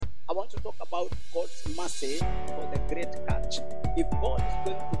I want to talk about God's mercy for the great catch. If God is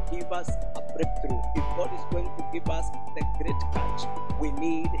going to give us a breakthrough, if God is going to give us the great catch, we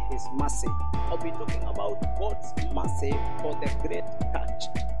need His mercy. I'll be talking about God's mercy for the great catch.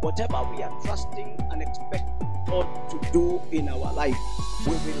 Whatever we are trusting and expect God to do in our life,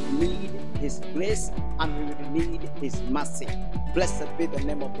 we will need His grace and we will need His mercy. Blessed be the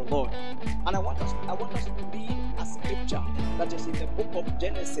name of the Lord. And I want us to read a scripture that is in the book of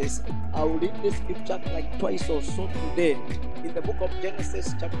Genesis. I will read this scripture like twice or so today. In the book of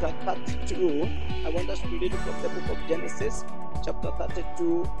Genesis chapter 32, I want us to read from the book of Genesis chapter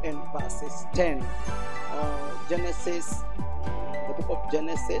 32 and verses 10. The book of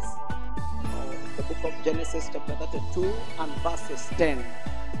Genesis chapter 32 and verses 10.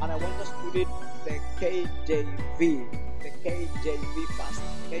 And I want us to read the KJV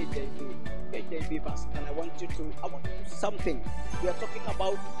verse. And I want you to do something. We are talking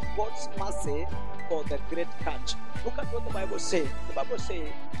about God's mercy for the great catch. Look at what the Bible says. The Bible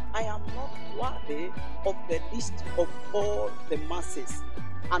says, I am not worthy of the least of all the mercies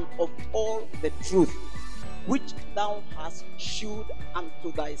and of all the truth which thou hast shewed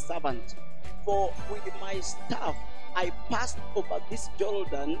unto thy servant. For with my staff I passed over this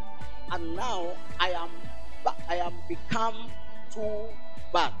Jordan, and now I am become two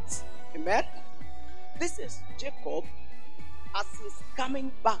birds. Amen. This is Jacob as he's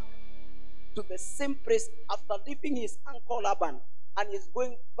coming back to the same place after leaving his uncle Laban, and he's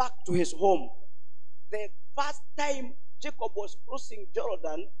going back to his home. The first time Jacob was crossing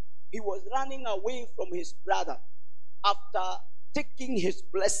Jordan, he was running away from his brother after taking his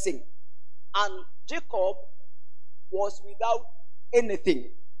blessing. And Jacob was without anything.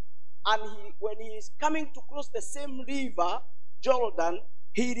 And when he is coming to cross the same river, Jordan,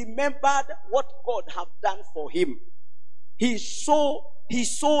 he remembered what God had done for him. He saw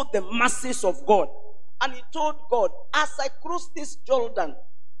the mercies of God. And he told God, as I cross this Jordan,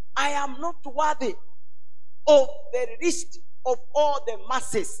 I am not worthy of the least of all the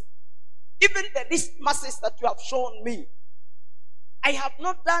mercies. Even the least mercies that you have shown me. I have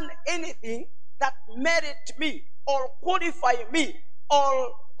not done anything that merit me or qualify me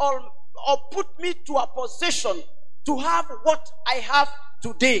or put me to a position to have what I have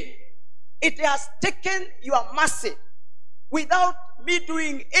today. It has taken your mercy without me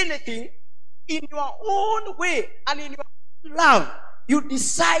doing anything. In your own way and in your love, you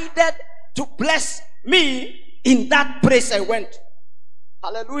decided to bless me in that place I went.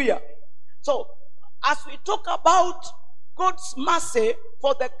 Hallelujah. So, as we talk about God's mercy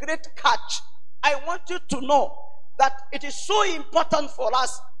for the great catch, I want you to know that it is so important for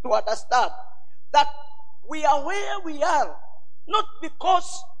us to understand that we are where we are, not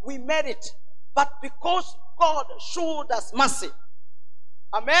because we merit, but because God showed us mercy.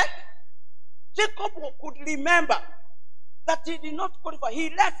 Amen? Jacob could remember that he did not qualify. He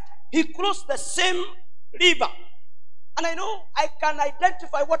left. He crossed the same river. And I know I can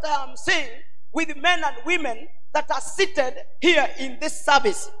identify what I am saying with men and women that are seated here in this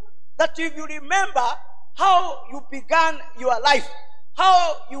service. That if you remember how you began your life,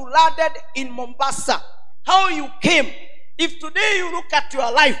 how you landed in Mombasa, how you came. If today you look at your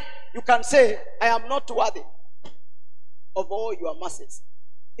life, you can say, I am not worthy of all your mercies.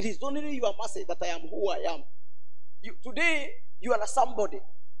 It is only your mercy that I am who I am. Today, you are somebody.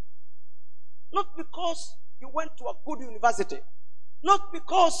 Not because you went to a good university. Not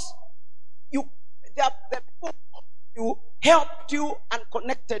because the people you helped you and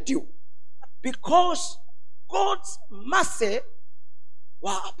connected you. Because God's mercy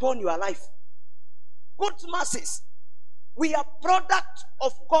were upon your life. God's mercies. We are product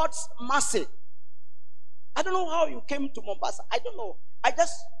of God's mercy. I don't know how you came to Mombasa. I don't know. I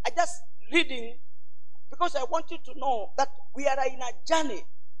just reading because I want you to know that we are in a journey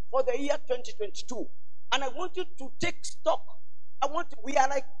for the year 2022. And I want you to take stock. We are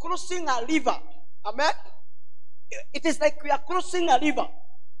like crossing a river. Amen? It is like we are crossing a river.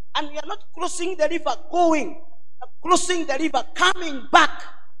 And we are not crossing the river going. Crossing the river, coming back.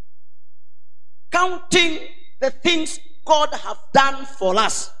 Counting the things God have done for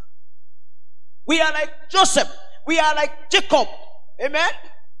us. We are like Joseph. We are like Jacob. Amen?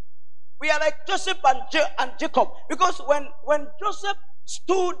 We are like Joseph and Jacob. Because when Joseph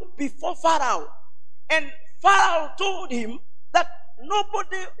stood before Pharaoh, and Pharaoh told him that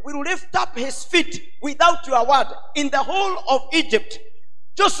nobody will lift up his feet without your word in the whole of Egypt,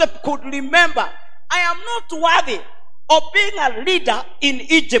 Joseph could remember, I am not worthy of being a leader in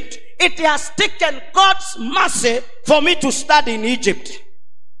Egypt. It has taken God's mercy for me to study in Egypt.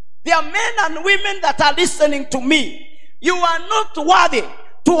 There are men and women that are listening to me. You are not worthy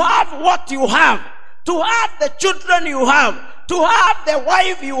to have what you have, to have the children you have, to have the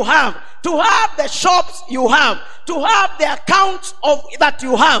wife you have, to have the shops you have, to have the accounts of that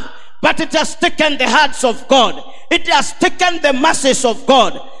you have. But it has taken the hearts of God. It has taken the masses of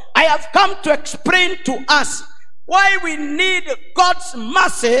God. I have come to explain to us why we need God's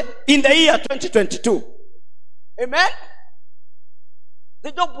mercy in the year 2022. Amen?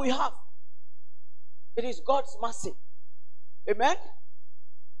 The job we have, it is God's mercy. Amen?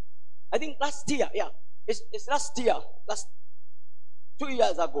 I think last year, it's last year, 2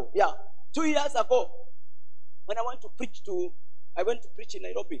 years ago. 2 years ago, when I went to preach in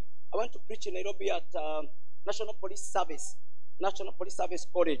Nairobi. I went to preach in Nairobi at National Police Service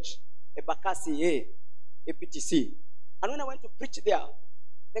College, Ebakasi, APTC. And when I went to preach there,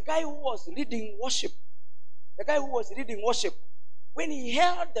 the guy who was leading worship, when he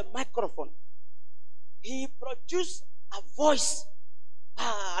held the microphone, he produced a voice.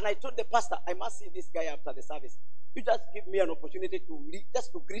 And I told the pastor, I must see this guy after the service. You just give me an opportunity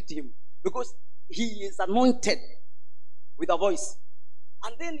to greet him, because he is anointed with a voice.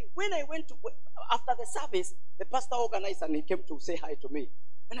 And then when I went to, after the service, the pastor organized and he came to say hi to me.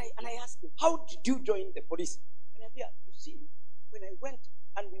 And I asked him, how did you join the police? And I said, you see, when I went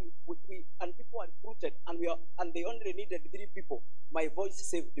and we and people were recruited and they only needed 3 people, my voice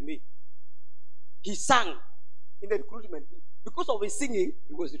saved me. He sang in the recruitment. Because of his singing,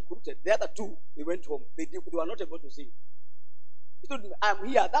 he was recruited. The other 2, they went home. They were not able to sing. He told me, I'm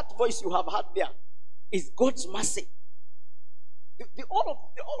here. That voice you have heard there is God's mercy.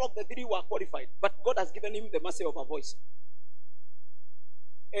 All of the 3 were qualified, but God has given him the mercy of a voice.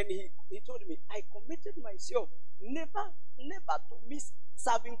 And he told me, I committed myself never to miss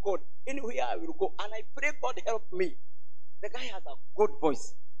serving God. Anywhere I will go. And I pray God help me. The guy has a good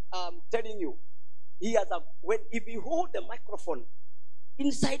voice. I'm telling you. He has if you hold the microphone,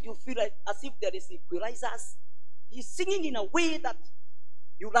 inside you feel like as if there is equalizers. He's singing in a way that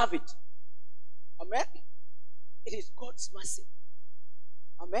you love it. Amen? It is God's mercy.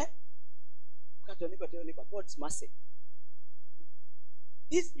 Amen? Look at your neighbor, God's mercy.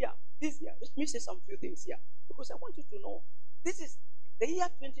 This year, let me say some few things here, because I want you to know, this is the year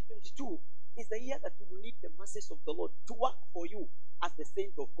 2022 is the year that you will need the mercies of the Lord to work for you as the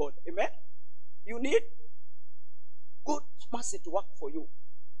saint of God. Amen? You need God's mercy to work for you.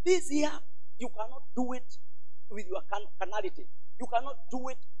 This year, you cannot do it with your carnality. You cannot do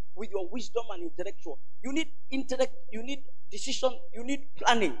it with your wisdom and intellectual. You need intellect, you need decision, you need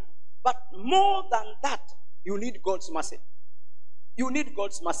planning. But more than that, you need God's mercy. You need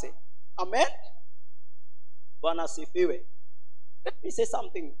God's mercy. Amen? Let me say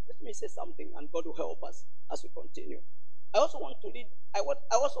something, and God will help us as we continue. I also want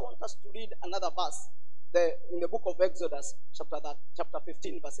us to read another verse in the book of Exodus, chapter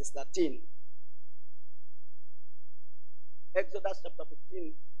 15, verses 13. Exodus chapter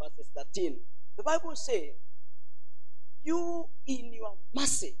 15, verses 13. The Bible says, you in your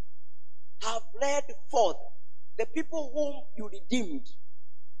mercy have led forth the people whom you redeemed.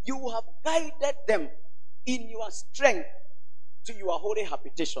 You have guided them in your strength to your holy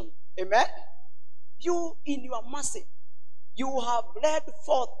habitation. Amen? You in your mercy, you have led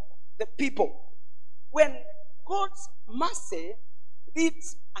forth the people. When God's mercy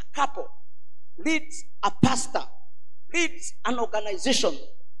leads a couple, leads a pastor, leads an organization,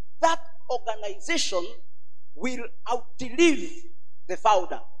 that organization will outlive the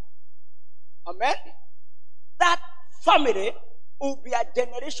founder. Amen? That family will be a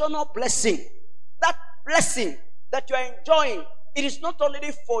generational blessing. That blessing that you are enjoying, it is not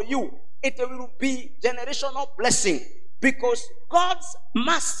only for you, it will be generational blessing. Because God's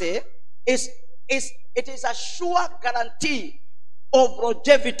mercy is a sure guarantee of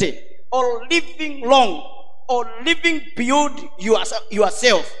longevity, or living long, or living beyond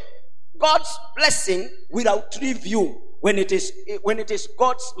yourself. God's blessing will outlive you when it is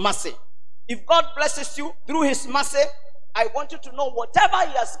God's mercy. If God blesses you through his mercy, I want you to know whatever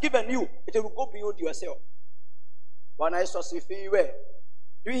he has given you, it will go beyond yourself. When I saw do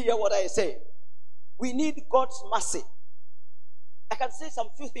you hear what I say? We need God's mercy. I can say some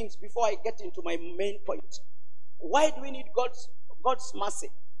few things before I get into my main point. Why do we need God's mercy?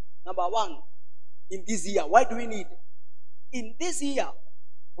 Number one, in this year, why do we need? In this year,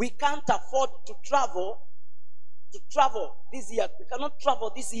 we can't afford to travel this year. We cannot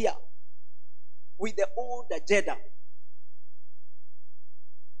travel this year with the old agenda.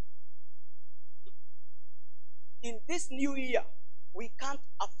 In this new year, we can't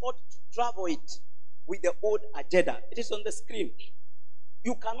afford to travel it with the old agenda. It is on the screen.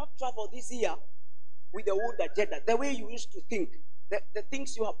 You cannot travel this year with the old agenda, the way you used to think, the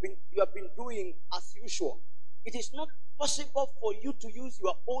things you have been doing as usual. It is not possible for you to use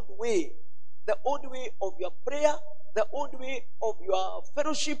your old way, the old way of your prayer, the old way of your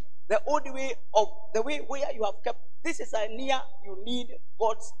fellowship, the old way of the way where you have kept. This is a year you need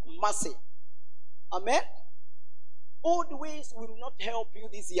God's mercy. Amen. Old ways will not help you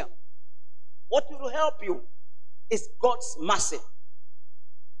this year. What will help you is God's mercy.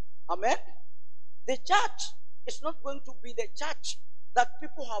 Amen. The church is not going to be the church that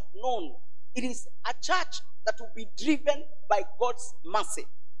people have known. It is a church that will be driven by God's mercy.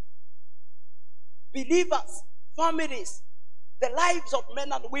 Believers, families, the lives of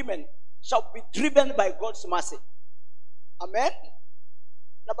men and women shall be driven by God's mercy. Amen.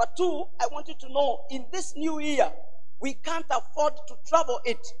 Number 2, I want you to know, in this new year, we can't afford to travel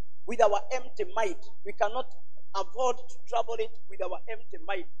it with our empty mind. We cannot afford to travel it with our empty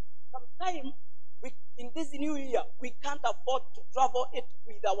mind. Sometimes, in this new year, we can't afford to travel it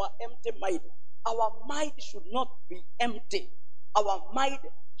with our empty mind. Our mind should not be empty. Our mind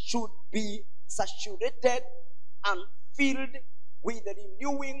should be saturated and filled with the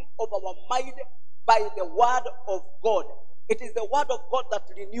renewing of our mind by the word of God. It is the word of God that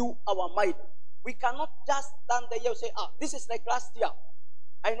renews our mind. We cannot just stand there and say, this is like last year.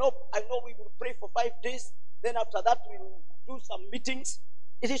 I know we will pray for 5 days. Then after that, we will do some meetings.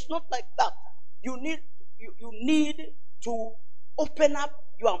 It is not like that. You need to open up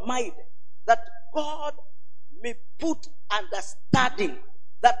your mind that God may put understanding,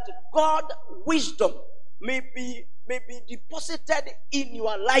 that God wisdom may be deposited in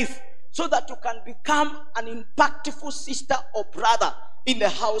your life so that you can become an impactful sister or brother in the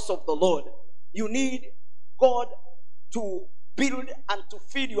house of the Lord. You need God to build and to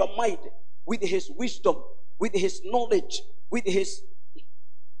fill your mind with his wisdom, with his knowledge, with his...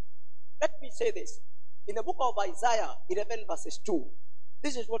 Let me say this. In the book of Isaiah 11 verses 2,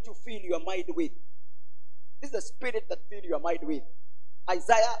 this is what you fill your mind with. This is the spirit that fill your mind with.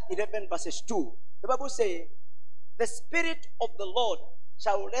 Isaiah 11 verses 2. The Bible says, the spirit of the Lord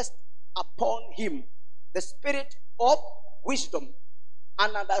shall rest upon him. The spirit of wisdom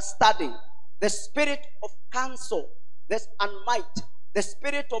and understanding. The spirit of counsel and might. The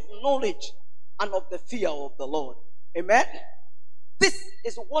spirit of knowledge and of the fear of the Lord. Amen. This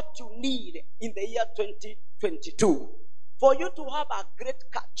is what you need in the year 2022. For you to have a great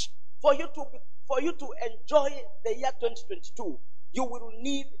catch, for you to enjoy the year 2022, you will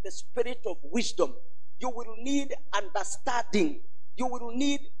need the spirit of wisdom. You will need understanding. You will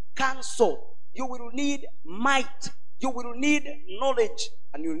need counsel. You will need might. You will need knowledge.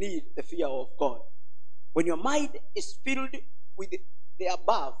 And you need the fear of God. When your mind is filled with the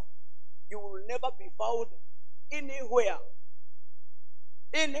above, you will never be found anywhere.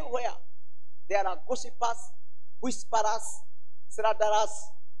 Anywhere there are gossipers, whisperers, slanderers,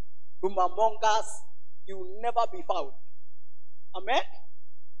 rumormongers, you will never be found. Amen?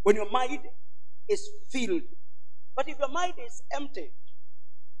 When your mind is filled. But if your mind is empty,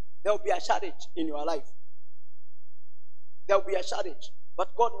 there will be a challenge in your life. There will be a challenge.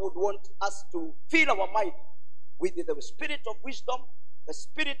 But God would want us to fill our mind with the spirit of wisdom, the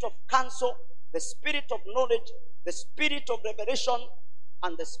spirit of counsel, the spirit of knowledge, the spirit of revelation,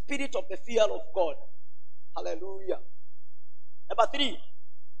 and the spirit of the fear of God. Hallelujah. Number 3,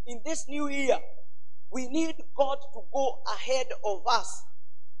 in this new year, we need God to go ahead of us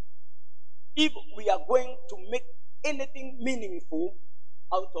if we are going to make anything meaningful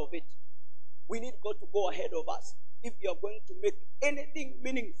out of it. We need God to go ahead of us if we are going to make anything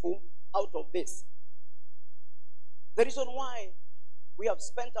meaningful out of this. The reason why we have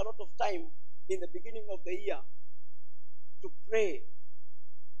spent a lot of time in the beginning of the year to pray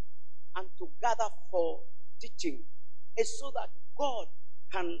and to gather for teaching is so that God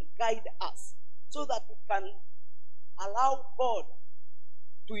can guide us, so that we can allow God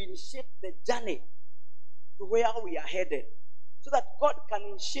to initiate the journey to where we are headed, so that God can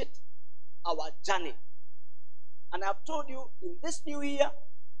initiate our journey. And I've told you, in this new year,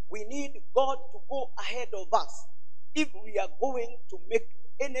 we need God to go ahead of us if we are going to make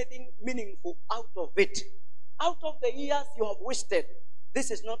anything meaningful out of it. Out of the years you have wasted,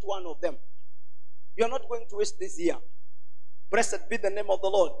 this is not one of them. You are not going to waste this year. Blessed be the name of the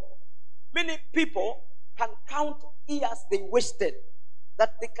Lord. Many people can count years they wasted,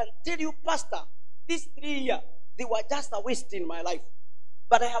 that they can tell you, Pastor, these 3 years, they were just a waste in my life.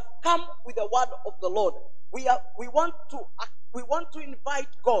 But I have come with the word of the Lord. We want to invite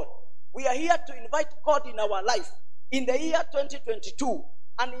God. We are here to invite God in our life in the year 2022.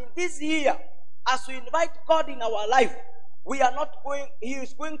 And in this year, as we invite God in our life, He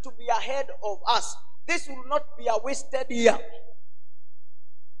is going to be ahead of us. This will not be a wasted year.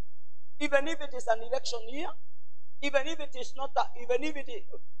 Even if it is an election year, even if it is not, even if it is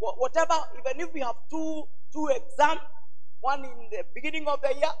whatever, even if we have two exams, one in the beginning of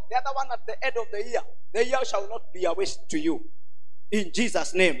the year, the other one at the end of the year shall not be a waste to you. In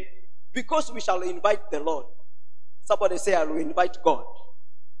Jesus' name. Because we shall invite the Lord. Somebody say, I will invite God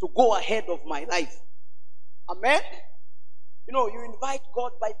to go ahead of my life. Amen? You know, you invite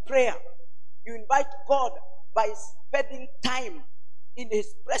God by prayer. You invite God by spending time in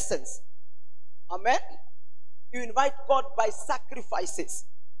His presence. Amen? You invite God by sacrifices.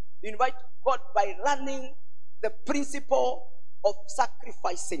 You invite God by learning the principle of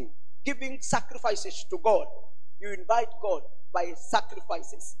sacrificing, giving sacrifices to God. You invite God by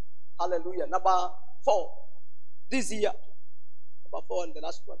sacrifices. Hallelujah. Number 4, this year. Number 4 and the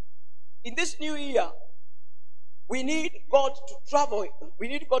last one. In this new year, we need God to travel. We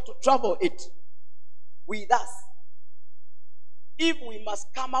need God to travel it with us. If we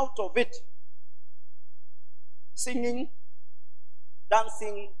must come out of it singing,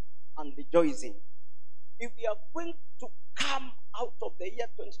 dancing, and rejoicing. If we are going to come out of the year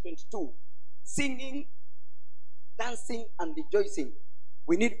 2022 singing, dancing, and rejoicing,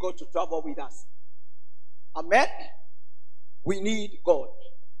 we need God to travel with us. Amen? We need God.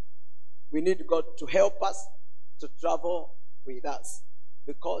 We need God to help us to travel with us.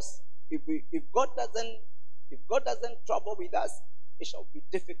 Because if God doesn't travel with us, it shall be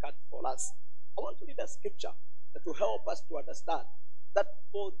difficult for us. I want to read a scripture that will help us to understand that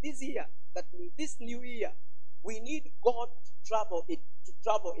for this year, that in this new year, we need God to travel it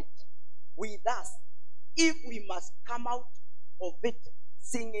with us. If we must come out of it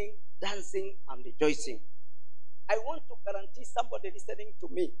singing, dancing, and rejoicing. I want to guarantee somebody listening to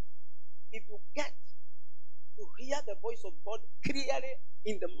me, if you get to hear the voice of God clearly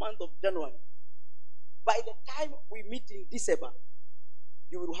in the month of January, by the time we meet in December,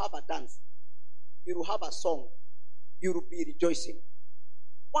 you will have a dance. You will have a song. You will be rejoicing.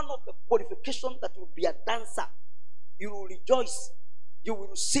 One of the qualifications that will be a dancer, you will rejoice, you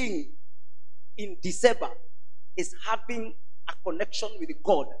will sing in December, is having a connection with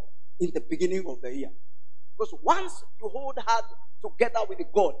God in the beginning of the year. Because once you hold hard together with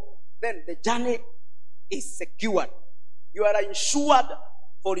God, then the journey is secured. You are insured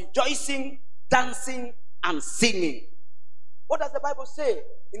for rejoicing, dancing, and singing. What does the Bible say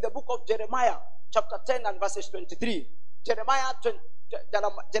in the book of Jeremiah, chapter 10 and verses 23? Jeremiah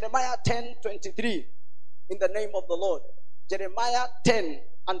 10:23, in the name of the Lord. Jeremiah 10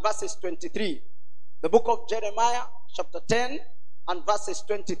 and verses 23. The book of Jeremiah, chapter 10 and verses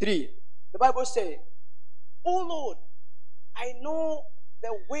 23. The Bible says, O Lord, I know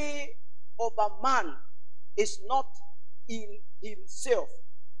the way of a man is not in himself.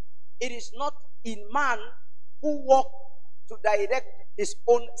 It is not in man who walk to direct his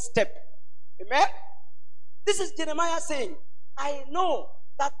own step. Amen? This is Jeremiah saying, I know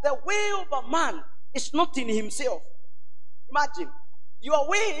that the way of a man is not in himself. Imagine, your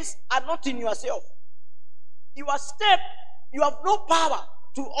ways are not in yourself. Your step, you have no power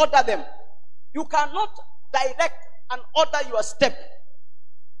to order them. You cannot direct and order your step.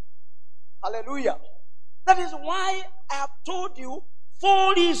 Hallelujah. That is why I have told you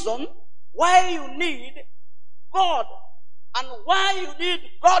 4 reasons why you need God and why you need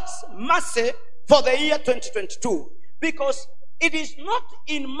God's mercy for the year 2022. Because it is not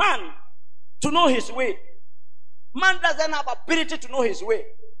in man to know his way. Man doesn't have ability to know his way.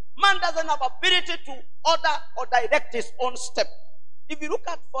 Man doesn't have ability to order or direct his own step. If you look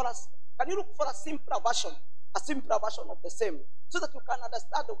at for us, can you look for a simpler version of the same, so that you can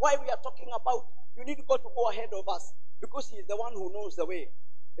understand why we are talking about you need God to go ahead of us, because He is the one who knows the way.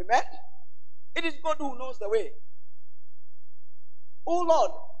 Amen? It is God who knows the way. Oh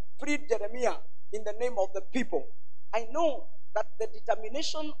Lord, freed Jeremiah in the name of the people. I know that the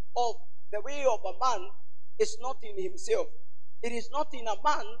determination of the way of a man is not in himself. It is not in a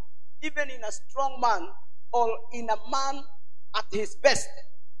man, even in a strong man, or in a man at his best,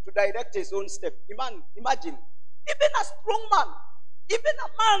 to direct his own step. Imagine, even a strong man, even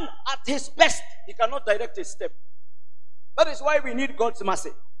a man at his best, he cannot direct his step. That is why we need God's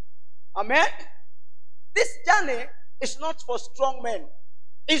mercy. Amen? This journey is not for strong men.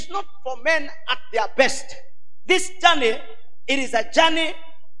 It's not for men at their best. This journey, it is a journey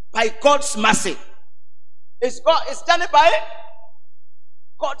by God's mercy. It's journey by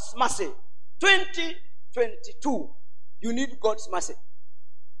God's mercy. 2022, you need God's mercy.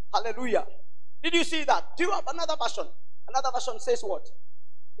 Hallelujah. Did you see that? Do you have another version? Another version says what?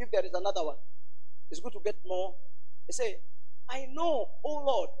 If there is another one, it's good to get more. They say, I know, O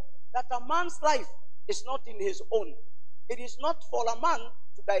Lord, that a man's life is not in his own. It is not for a man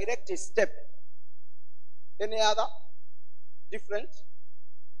to direct his step. Any other? Different?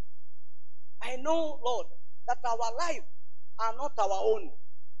 I know, Lord, that our life are not our own.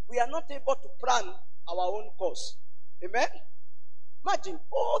 We are not able to plan our own course. Amen? Imagine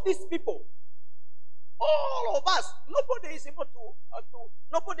all these people, all of us, nobody is able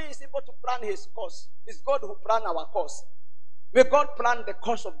to plan his course. It's God who plan our course. May God plan the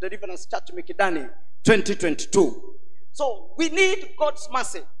course of Deliverance Church Mikidani 2022. So we need God's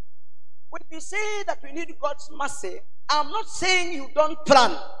mercy. When we say that we need God's mercy, I'm not saying you don't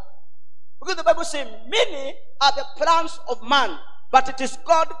plan. Because the Bible says, many are the plans of man, but it is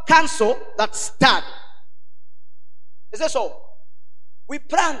God's counsel that stand. Is that so? We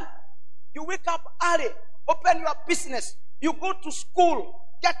plan. You wake up early, open your business, you go to school,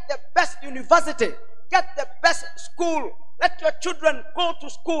 get the best university, get the best school, let your children go to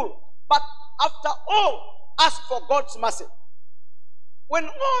school. But after all, ask for God's mercy. When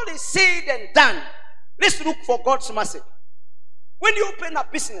all is said and done, let's look for God's mercy. When you open a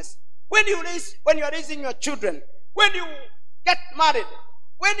business, when you are raising your children, when you get married,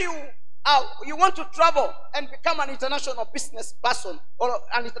 when you want to travel and become an international business person or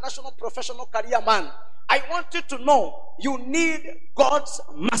an international professional career man, I want you to know you need God's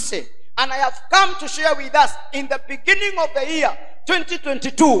mercy. And I have come to share with us in the beginning of the year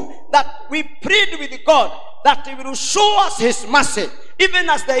 2022 that we prayed with God that He will show us His mercy. Even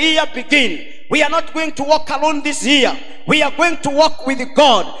as the year begins, we are not going to walk alone this year. We are going to walk with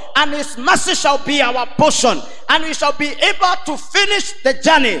God, and His mercy shall be our portion, and we shall be able to finish the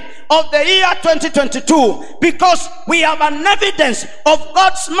journey of the year 2022 because we have an evidence of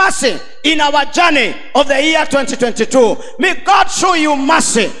God's mercy in our journey of the year 2022. May God show you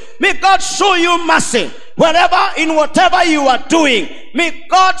mercy. May God show you mercy in whatever you are doing. May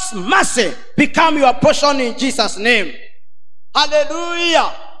God's mercy become your portion in Jesus' name.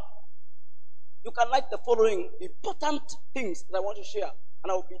 Hallelujah. You can like the following important things that I want to share,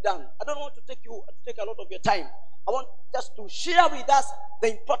 and I will be done. I don't want to take a lot of your time. I want just to share with us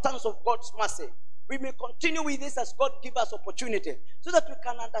the importance of God's mercy. We may continue with this as God gives us opportunity, so that we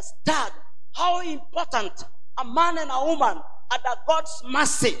can understand how important a man and a woman are under God's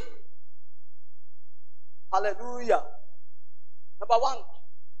mercy. Hallelujah. Number one,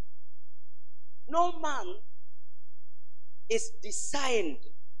 no man is designed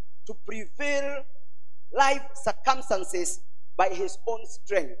to prevail life circumstances by his own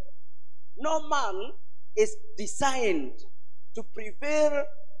strength. No man is designed to prevail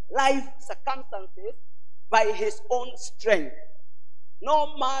life circumstances by his own strength.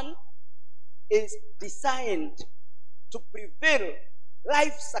 No man is designed to prevail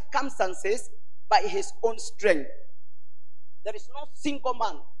life circumstances by his own strength. There is no single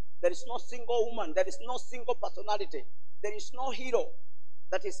man. There is no single woman. There is no single personality. There is no hero.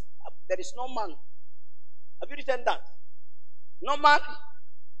 There is no man. Have you written that? No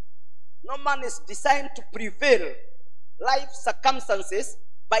man is designed to prevail life circumstances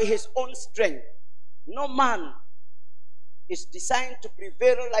by his own strength. No man is designed to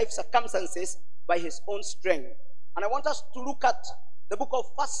prevail life circumstances by his own strength. And I want us to look at the book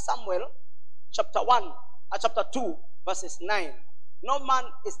of 1 Samuel, chapter 2, verses 9. No man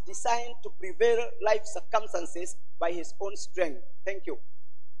is designed to prevail life circumstances by his own strength. Thank you.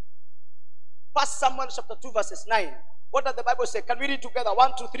 1 Samuel chapter 2, verses 9. What does the Bible say? Can we read together?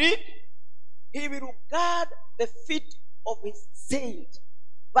 1, 2, 3. He will guard the feet of his saint,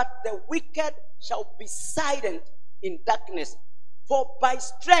 but the wicked shall be silent in darkness. For by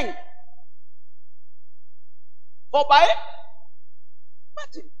strength, imagine,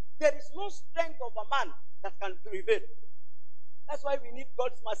 there is no strength of a man that can prevail. That's why we need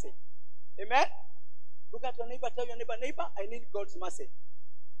God's mercy. Amen? Look at your neighbor, tell your neighbor, I need God's mercy.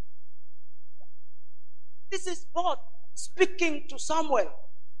 This is God speaking to Samuel.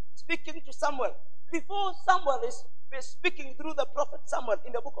 Before Samuel is speaking through the prophet Samuel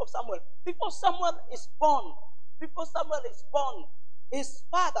in the book of Samuel. Before Samuel is born, his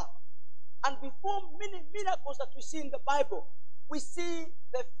father, and before many miracles that we see in the Bible, we see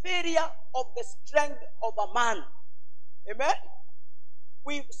the failure of the strength of a man. Amen?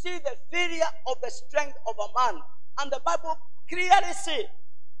 We see the failure of the strength of a man. And the Bible clearly says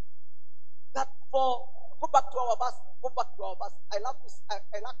that go back to our verse. I love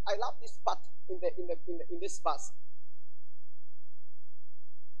this part in this verse.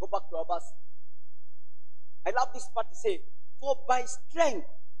 Go back to our verse. I love this part to say, for by strength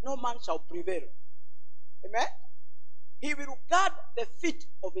no man shall prevail. Amen? He will guard the feet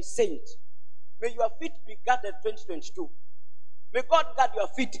of his saint. May your feet be guarded 2022. May God guard your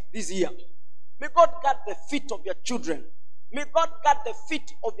feet this year. May God guard the feet of your children. May God guard the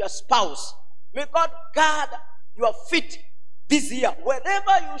feet of your spouse. May God guard your feet this year.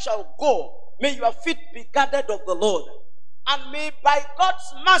 Wherever you shall go, may your feet be guarded of the Lord. And may by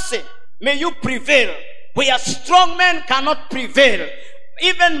God's mercy, may you prevail. Where strong men cannot prevail,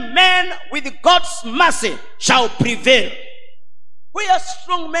 even men with God's mercy shall prevail. Where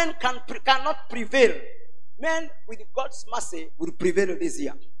strong men cannot prevail, men with God's mercy will prevail this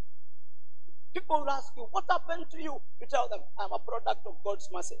year. People will ask you, what happened to you? You tell them, I'm a product of God's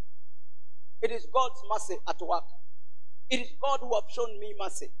mercy. It is God's mercy at work. It is God who has shown me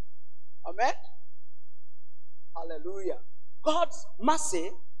mercy. Amen? Hallelujah. God's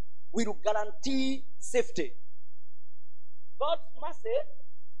mercy will guarantee safety. God's mercy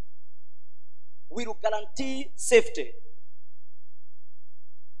will guarantee safety.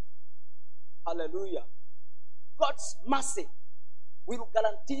 Hallelujah. God's mercy will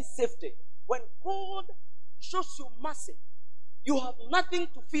guarantee safety. When God shows you mercy, you have nothing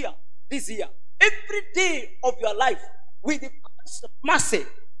to fear this year. Every day of your life, with God's mercy,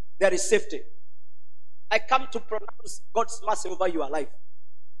 there is safety. I come to pronounce God's mercy over your life.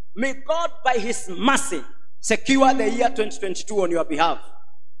 May God, by His mercy, secure the year 2022 on your behalf.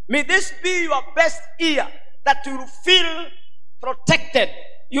 May this be your best year, that you will feel protected,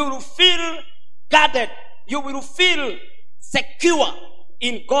 you will feel guarded, you will feel secure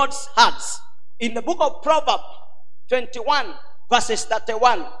in God's hands. In the book of Proverbs 21 verses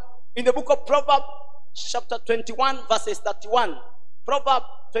 31. In the book of Proverbs chapter 21 verses 31. Proverbs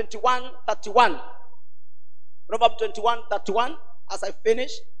 21 31. Proverbs 21 31. As I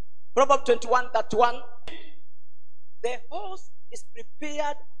finish. Proverbs 21 31. The horse is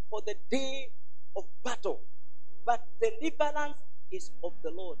prepared for the day of battle, but deliverance is of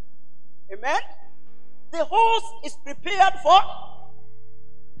the Lord. Amen? The horse is prepared for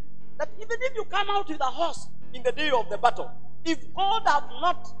that. Even if you come out with a horse in the day of the battle, if God have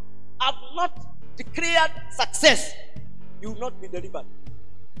not declared success, you will not be delivered.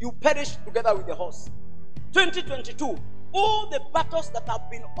 You perish together with the horse. 2022, all the battles that have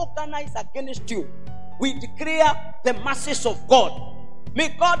been organized against you, we declare the mercies of God. May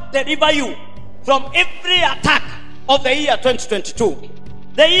God deliver you from every attack of the year 2022.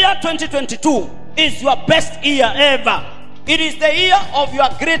 The year 2022 is your best year ever. It is the year of your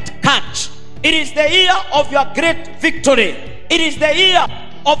great catch. It is the year of your great victory. It is the year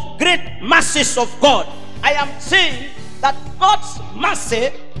of great mercies of God. I am saying that God's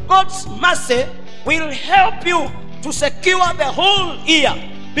mercy will help you to secure the whole year,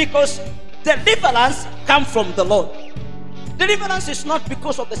 because deliverance comes from the Lord. Deliverance is not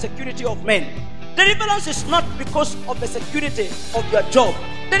because of the security of men. Deliverance is not because of the security of your job.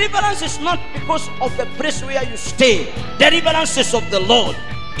 Deliverance is not because of the place where you stay. Deliverance is of the Lord.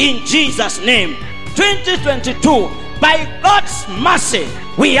 In Jesus' name. 2022, by God's mercy,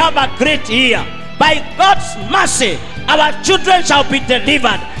 we have a great year. By God's mercy, our children shall be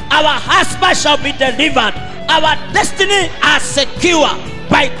delivered. Our husbands shall be delivered. Our destiny are secure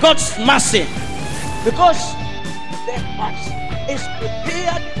by God's mercy. Because the horse is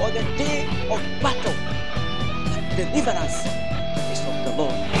prepared for the day of battle. Deliverance is of the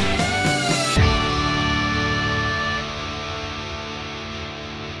Lord.